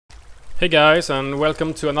Hey guys, and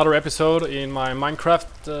welcome to another episode in my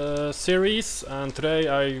Minecraft series. And today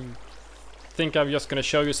I think I'm just gonna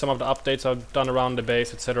show you some of the updates I've done around the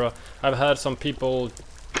base, etc. I've had some people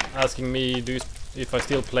asking me if I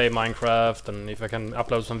still play Minecraft and if I can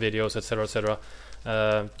upload some videos, etc,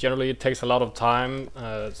 etc. Generally it takes a lot of time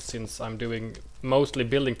since I'm doing mostly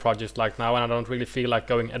building projects like now, and I don't really feel like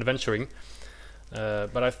going adventuring.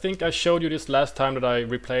 But I think I showed you this last time that I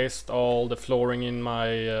replaced all the flooring in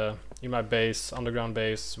my base, underground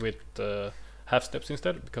base, with half steps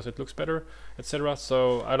instead because it looks better, etc.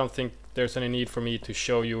 So I don't think there's any need for me to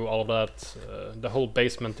show you all of that. The whole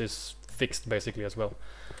basement is fixed basically as well.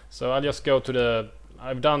 So I'll just go to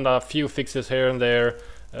I've done a few fixes here and there.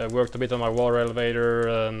 Worked a bit on my water elevator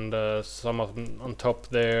and some of them on top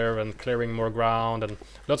there, and clearing more ground, and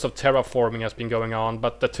lots of terraforming has been going on.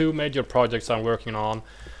 But the two major projects I'm working on,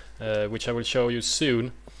 which I will show you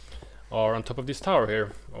soon, are on top of this tower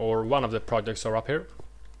here, or one of the projects are up here.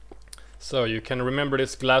 So you can remember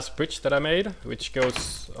this glass bridge that I made, which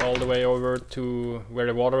goes all the way over to where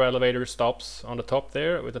the water elevator stops on the top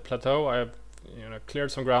there with the plateau. I have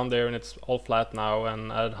cleared some ground there and it's all flat now,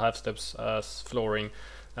 and added half steps as flooring.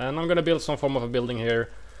 And I'm gonna build some form of a building here.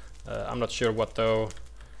 I'm not sure what though.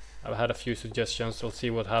 I've had a few suggestions, we'll see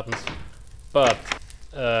what happens. But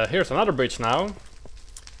here's another bridge now.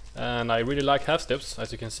 And I really like half steps,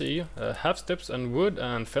 as you can see. Half steps and wood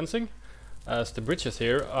and fencing as the bridges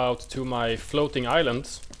here out to my floating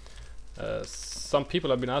islands. Some people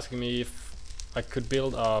have been asking me if I could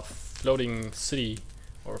build a floating city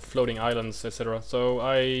or floating islands, etc. So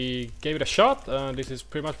I gave it a shot, and this is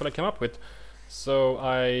pretty much what I came up with. So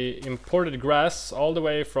I imported grass all the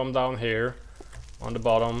way from down here on the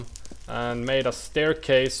bottom and made a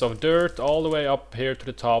staircase of dirt all the way up here to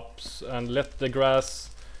the tops, and let the grass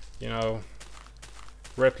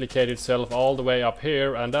replicate itself all the way up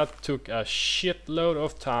here, and that took a shitload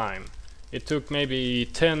of time. It took maybe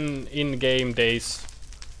 10 in-game days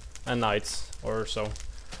and nights or so.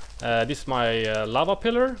 This is my lava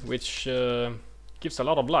pillar, which gives a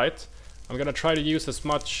lot of light. I'm gonna try to use as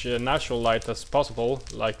much natural light as possible,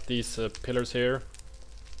 like these pillars here.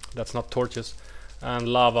 That's not torches. And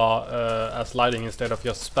lava as lighting instead of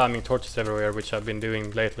just spamming torches everywhere, which I've been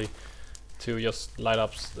doing lately, to just light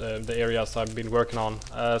up the areas I've been working on.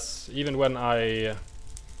 As even when I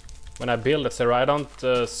build, etc., I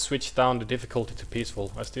don't switch down the difficulty to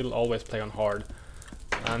peaceful. I still always play on hard.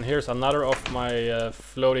 And here's another of my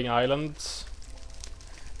floating islands,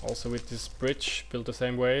 also with this bridge built the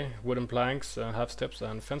same way, wooden planks, half steps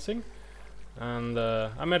and fencing. And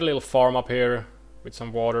I made a little farm up here with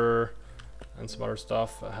some water and some other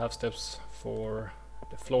stuff, half steps for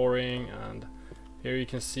the flooring. And here you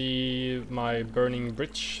can see my burning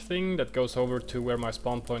bridge thing that goes over to where my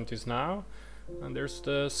spawn point is now. And there's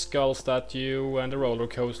the skull statue and the roller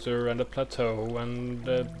coaster and the plateau and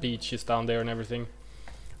the beach is down there and everything.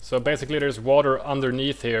 So basically there's water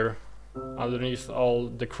underneath here, underneath all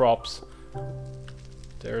the crops.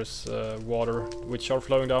 There's water which are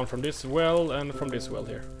flowing down from this well and from this well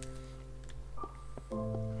here.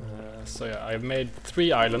 So yeah, I've made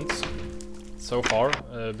 3 islands so far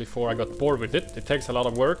before I got bored with it. It takes a lot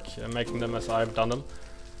of work making them as I've done them.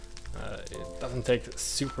 It doesn't take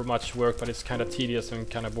super much work, but it's kind of tedious and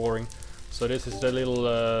kind of boring. So this is the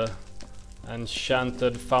little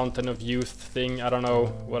enchanted fountain of youth thing. I don't know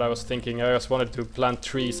what I was thinking. I just wanted to plant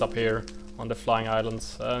trees up here on the flying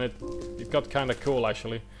islands, and it got kind of cool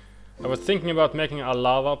actually. I was thinking about making a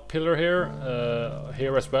lava pillar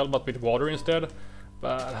here as well, but with water instead.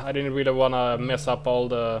 But I didn't really want to mess up all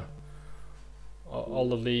the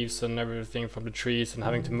leaves and everything from the trees and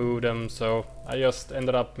having to move them, so I just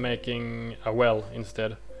ended up making a well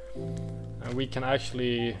instead. And we can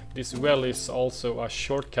actually, this well is also a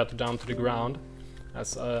shortcut down to the ground,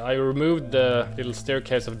 as I removed the little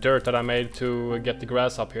staircase of dirt that I made to get the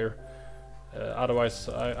grass up here. Otherwise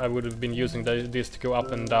I would have been using this to go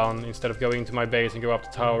up and down instead of going into my base and go up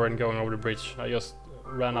the tower and going over the bridge. I just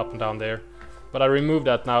ran up and down there. But I removed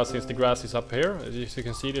that now since the grass is up here. As you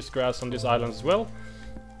can see, there's grass on this island as well.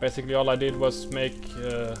 Basically all I did was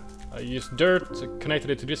I used dirt, connected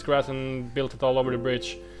it to this grass and built it all over the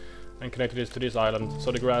bridge, and connected it to this island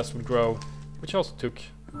so the grass would grow, which also took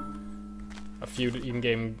a few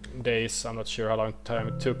in-game days. I'm not sure how long time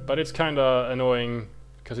it took, but it's kinda annoying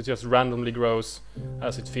because it just randomly grows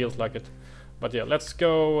as it feels like it. But yeah, let's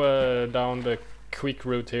go down the quick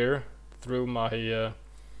route here through my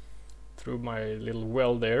little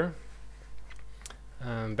well there.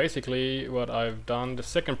 Basically what I've done, the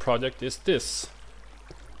second project is this.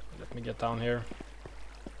 Let me get down here.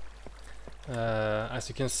 As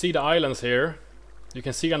you can see, the islands here You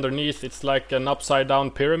can see underneath it's like an upside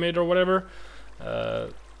down pyramid or whatever.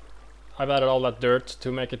 I've added all that dirt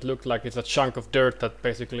to make it look like it's a chunk of dirt that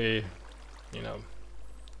basically, you know,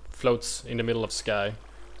 floats in the middle of sky,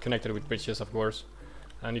 connected with bridges, of course.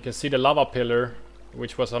 And you can see the lava pillar,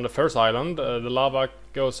 which was on the first island. The lava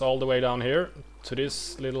goes all the way down here to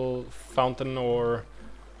this little fountain or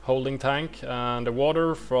holding tank, and the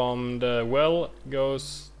water from the well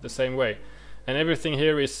goes the same way. And everything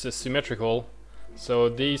here is symmetrical, so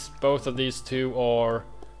both of these two are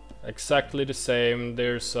exactly the same.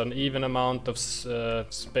 There's an even amount of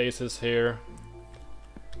spaces here,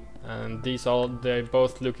 and they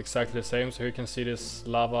both look exactly the same. So you can see this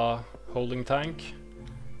lava holding tank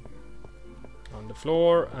on the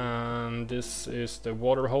floor, and this is the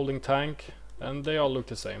water holding tank, and they all look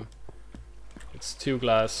the same. It's 2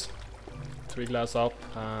 glass, 3 glass up,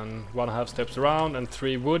 and 1.5 steps around, and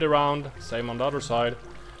 3 wood around, same on the other side.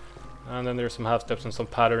 And then there's some half steps and some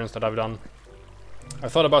patterns that I've done. I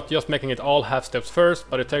thought about just making it all half steps first,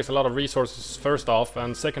 but it takes a lot of resources first off,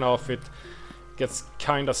 and second off it gets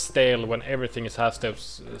kinda stale when everything is half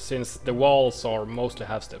steps, since the walls are mostly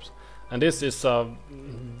half steps. And this is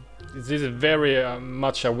very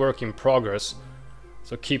much a work in progress,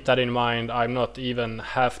 so keep that in mind. I'm not even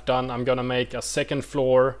half done. I'm gonna make a second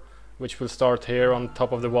floor, which will start here on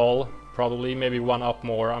top of the wall, probably, maybe one up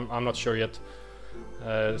more, I'm not sure yet.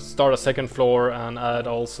 Start a second floor and add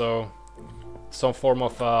also some form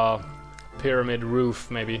of a pyramid roof,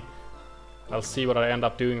 maybe. I'll see what I end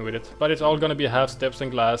up doing with it, but it's all gonna be half steps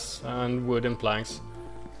and glass and wood and planks.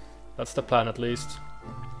 That's the plan, at least.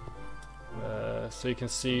 So you can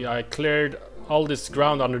see I cleared all this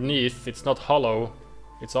ground underneath. It's not hollow,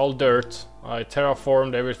 it's all dirt. I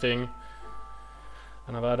terraformed everything,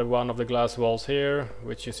 and I've added one of the glass walls here,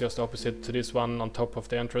 which is just opposite to this one on top of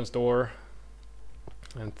the entrance door.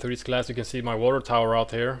 And through this glass you can see my water tower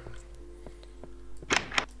out here.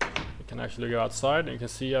 You can actually go outside, and you can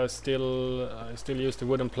see I still use the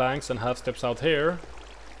wooden planks and half steps out here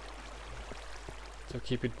to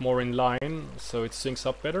keep it more in line, so it syncs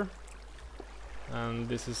up better. And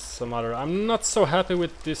this is some other. I'm not so happy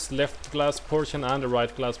with this left glass portion and the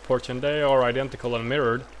right glass portion. They are identical and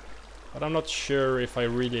mirrored, but I'm not sure if I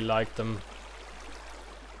really like them.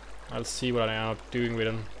 I'll see what I end up doing with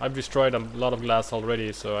them. I've destroyed a lot of glass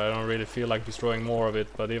already, so I don't really feel like destroying more of it,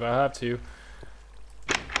 but if I have to,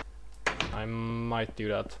 I might do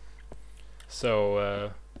that.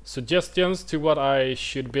 So, suggestions to what I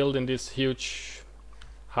should build in this huge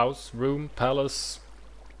house, room, palace,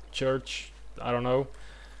 church, I don't know.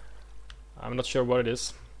 I'm not sure what it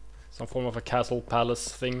is. Some form of a castle palace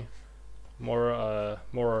thing. More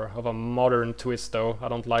of a modern twist though. I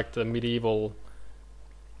don't like the medieval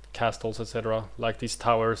castles, etc. Like these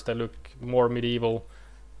towers, they look more medieval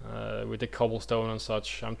with the cobblestone and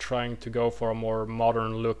such. I'm trying to go for a more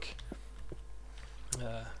modern look,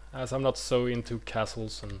 as I'm not so into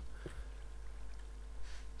castles and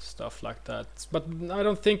stuff like that. But I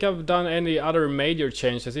don't think I've done any other major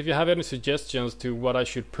changes. If you have any suggestions to what I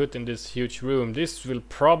should put in this huge room, this will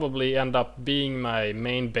probably end up being my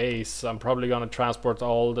main base. I'm probably gonna transport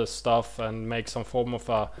all the stuff and make some form of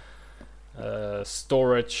a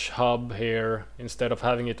storage hub here instead of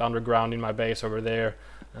having it underground in my base over there.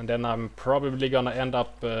 And then I'm probably gonna end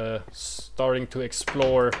up starting to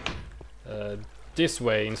explore this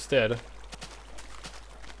way instead,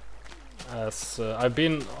 as I've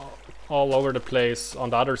been all over the place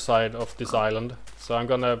on the other side of this island, so I'm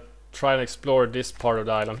gonna try and explore this part of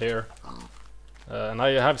the island here. And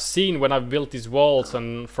I have seen when I've built these walls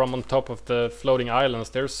and from on top of the floating islands,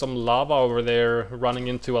 there's some lava over there running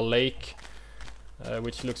into a lake,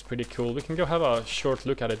 which looks pretty cool. We can go have a short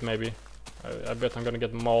look at it maybe. I bet I'm gonna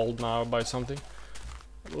get mauled now by something.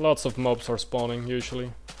 Lots of mobs are spawning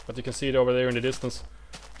usually, but you can see it over there in the distance.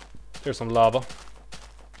 There's some lava.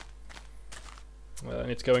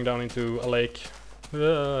 And it's going down into a lake. I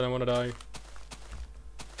don't wanna die.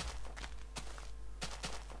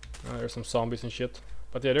 There's some zombies and shit.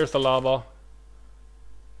 But yeah, there's the lava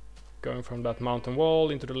going from that mountain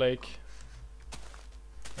wall into the lake.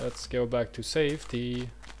 Let's go back to safety.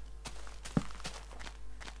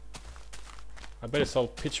 I bet it's all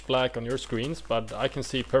pitch black on your screens, but I can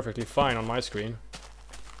see perfectly fine on my screen.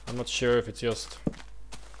 I'm not sure if it's just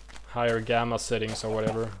higher gamma settings or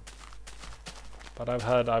whatever. But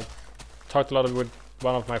I've talked a lot with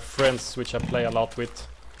one of my friends, which I play a lot with.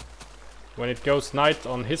 When it goes night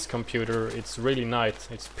on his computer, it's really night.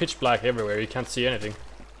 It's pitch black everywhere, you can't see anything.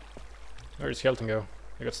 Where did Skeleton go?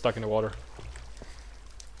 He got stuck in the water.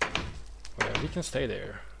 Well, he can stay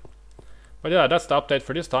there. But yeah, that's the update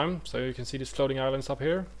for this time. So you can see these floating islands up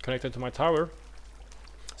here, connected to my tower.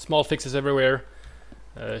 Small fixes everywhere.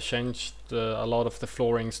 Changed a lot of the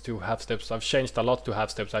floorings to half steps. I've changed a lot to half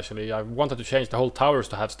steps actually. I wanted to change the whole towers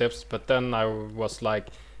to half steps, but then I was like,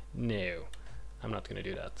 no, I'm not gonna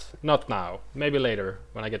do that. Not now. Maybe later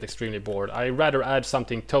when I get extremely bored. I rather add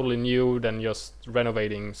something totally new than just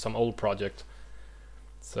renovating some old project.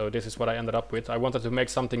 So this is what I ended up with. I wanted to make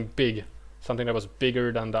something big, something that was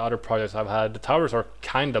bigger than the other projects I've had. The towers are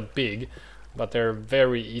kind of big, but they're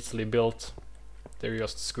very easily built. They're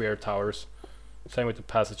just square towers. Same with the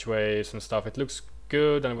passageways and stuff. It looks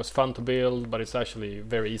good and it was fun to build, but it's actually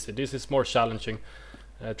very easy. This is more challenging,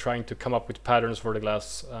 trying to come up with patterns for the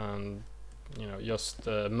glass and just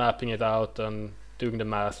mapping it out and doing the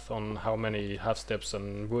math on how many half steps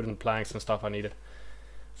and wooden planks and stuff I needed.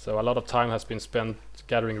 So a lot of time has been spent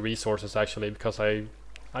gathering resources actually, because I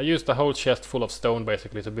used a whole chest full of stone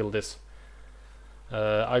basically to build this.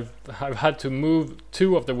 I've had to move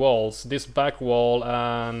 2 of the walls, this back wall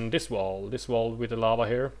and this wall with the lava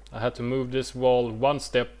here. I had to move this wall 1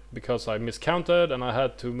 step because I miscounted, and I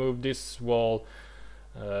had to move this wall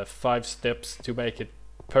 5 steps to make it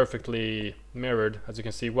perfectly mirrored. As you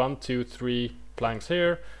can see, 1, 2, 3 planks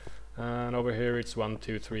here, and over here it's 1,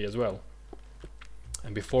 2, 3 as well.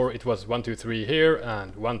 And before it was 1, 2, 3 here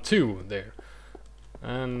and 1, 2 there,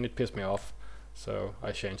 and it pissed me off. So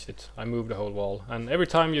I changed it. I moved the whole wall, and every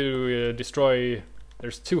time you destroy,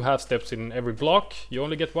 there's 2 half steps in every block, you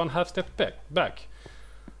only get 1 half step back.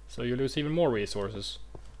 So you lose even more resources.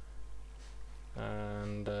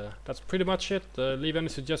 And that's pretty much it. Leave any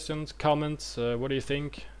suggestions, comments. What do you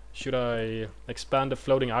think? Should I expand the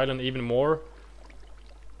floating island even more?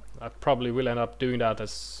 I probably will end up doing that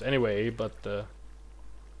as anyway, but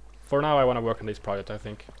for now I want to work on this project, I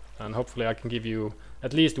think. And hopefully I can give you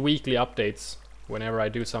at least weekly updates whenever I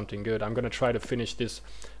do something good. I'm gonna try to finish this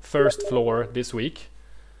first floor this week,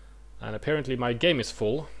 and apparently my game is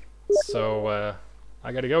full, so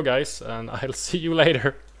I gotta go guys, and I'll see you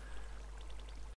later.